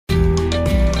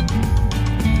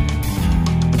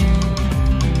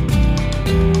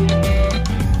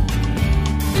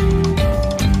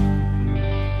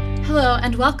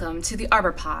and welcome to the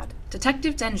Arbor Pod,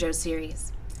 Detective Dendro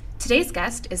series. Today's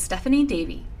guest is Stephanie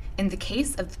Davy, in the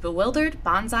case of the Bewildered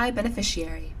Bonsai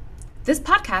Beneficiary. This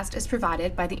podcast is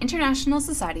provided by the International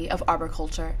Society of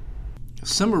Arboriculture.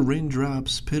 Summer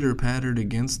raindrops pitter-pattered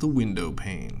against the window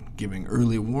pane, giving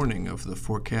early warning of the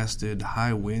forecasted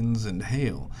high winds and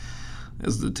hail.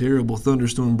 As the terrible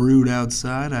thunderstorm brewed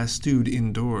outside, I stewed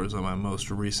indoors on my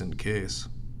most recent case.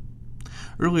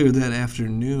 Earlier that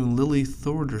afternoon, Lily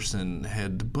Thordarson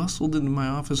had bustled into my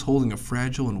office holding a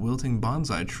fragile and wilting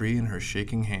bonsai tree in her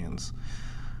shaking hands.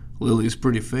 Lily's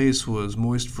pretty face was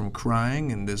moist from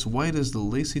crying and as white as the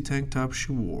lacy tank top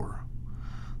she wore.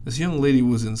 This young lady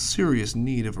was in serious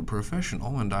need of a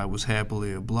professional, and I was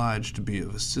happily obliged to be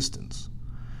of assistance.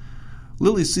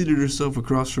 Lily seated herself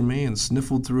across from me and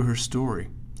sniffled through her story.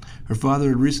 Her father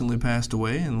had recently passed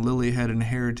away, and Lily had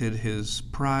inherited his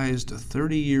prized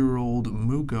 30-year-old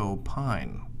Mugo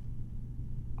pine.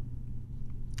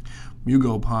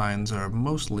 Mugo pines are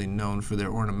mostly known for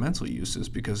their ornamental uses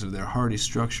because of their hardy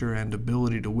structure and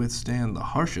ability to withstand the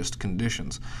harshest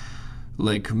conditions.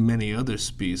 Like many other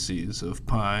species of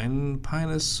pine,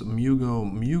 Pinus mugo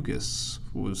mugus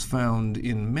was found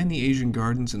in many Asian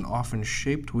gardens and often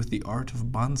shaped with the art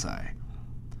of bonsai.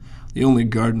 The only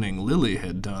gardening Lily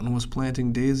had done was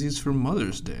planting daisies for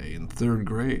Mother's Day in 3rd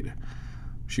grade.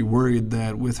 She worried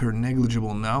that with her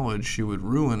negligible knowledge she would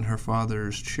ruin her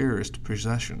father's cherished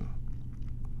possession.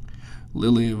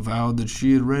 Lily vowed that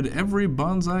she had read every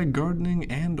bonsai gardening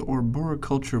and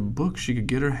arboriculture book she could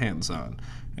get her hands on,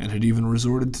 and had even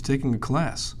resorted to taking a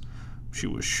class. She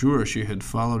was sure she had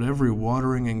followed every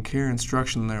watering and care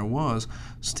instruction there was.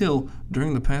 Still,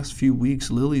 during the past few weeks,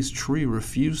 Lily's tree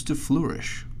refused to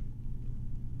flourish.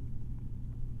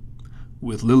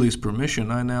 With Lily's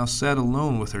permission, I now sat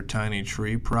alone with her tiny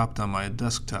tree propped on my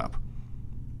desktop.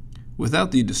 Without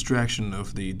the distraction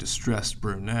of the distressed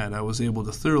brunette, I was able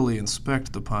to thoroughly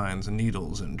inspect the pine's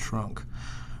needles and trunk.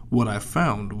 What I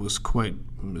found was quite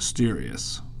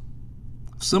mysterious.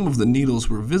 Some of the needles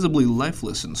were visibly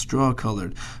lifeless and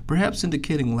straw-colored, perhaps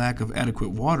indicating lack of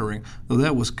adequate watering, though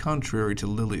that was contrary to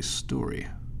Lily's story.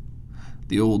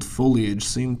 The old foliage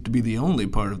seemed to be the only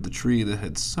part of the tree that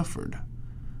had suffered.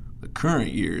 The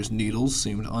current year's needles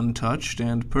seemed untouched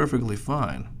and perfectly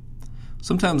fine.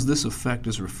 Sometimes this effect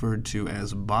is referred to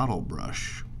as bottle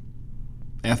brush.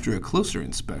 After a closer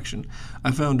inspection, I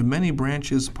found many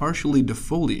branches partially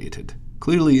defoliated,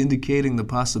 clearly indicating the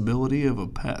possibility of a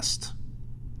pest.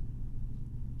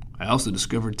 I also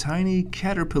discovered tiny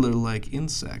caterpillar-like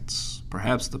insects,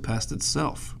 perhaps the pest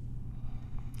itself.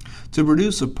 To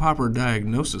produce a proper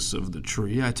diagnosis of the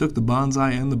tree, I took the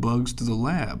bonsai and the bugs to the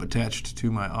lab attached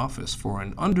to my office for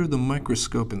an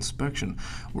under-the-microscope inspection,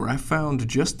 where I found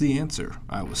just the answer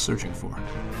I was searching for.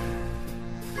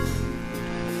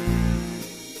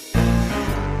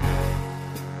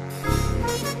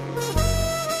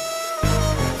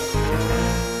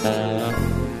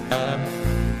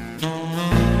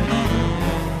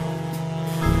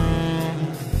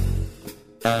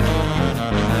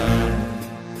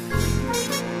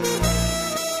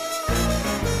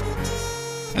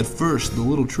 At first, the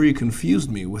little tree confused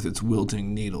me with its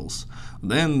wilting needles.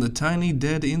 Then, the tiny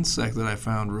dead insect that I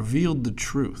found revealed the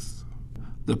truth.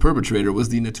 The perpetrator was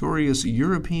the notorious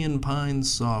European pine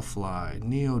sawfly,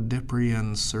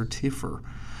 Neodeprion certifer,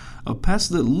 a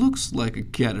pest that looks like a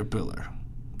caterpillar.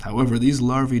 However, these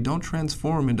larvae don't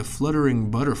transform into fluttering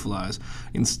butterflies.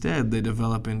 Instead, they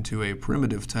develop into a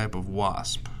primitive type of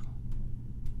wasp.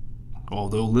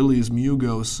 Although Lily's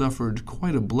mugo suffered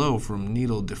quite a blow from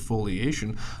needle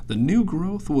defoliation, the new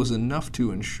growth was enough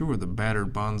to ensure the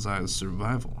battered bonsai's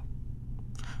survival.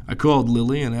 I called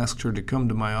Lily and asked her to come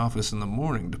to my office in the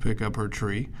morning to pick up her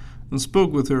tree, and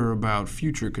spoke with her about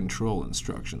future control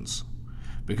instructions.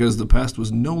 Because the pest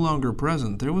was no longer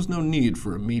present, there was no need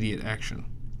for immediate action.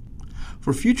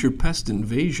 For future pest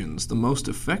invasions, the most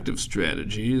effective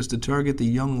strategy is to target the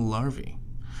young larvae.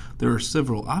 There are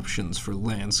several options for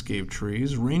landscape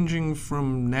trees, ranging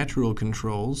from natural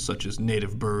controls, such as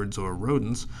native birds or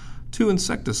rodents, to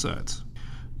insecticides.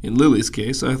 In Lily's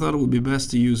case, I thought it would be best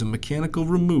to use a mechanical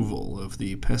removal of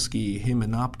the pesky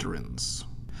hymenopterans.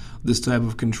 This type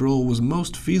of control was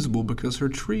most feasible because her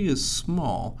tree is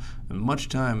small, and much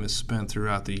time is spent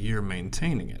throughout the year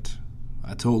maintaining it.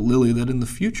 I told Lily that in the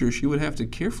future she would have to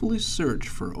carefully search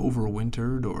for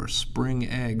overwintered or spring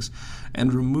eggs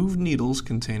and remove needles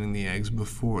containing the eggs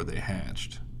before they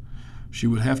hatched. She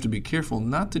would have to be careful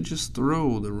not to just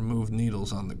throw the removed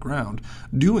needles on the ground.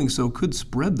 Doing so could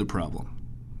spread the problem.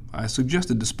 I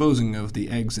suggested disposing of the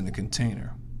eggs in a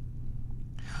container.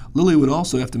 Lily would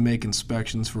also have to make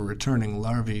inspections for returning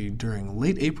larvae during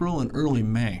late April and early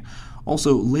May.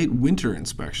 Also, late winter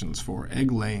inspections for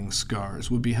egg-laying scars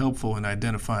would be helpful in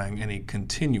identifying any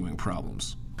continuing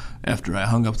problems. After I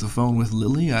hung up the phone with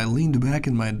Lily, I leaned back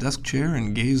in my desk chair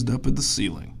and gazed up at the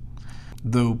ceiling.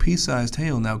 Though pea-sized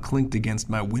hail now clinked against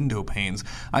my window panes,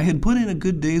 I had put in a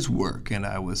good day's work, and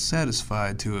I was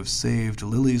satisfied to have saved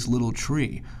Lily's little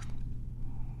tree.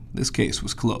 This case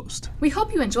was closed. We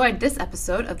hope you enjoyed this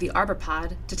episode of the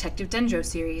ArborPod Detective Dendro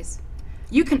series.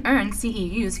 You can earn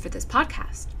CEUs for this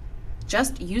podcast.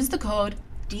 Just use the code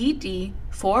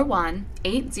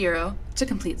DD4180 to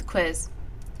complete the quiz.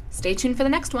 Stay tuned for the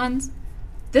next ones.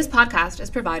 This podcast is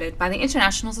provided by the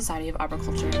International Society of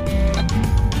Arboriculture.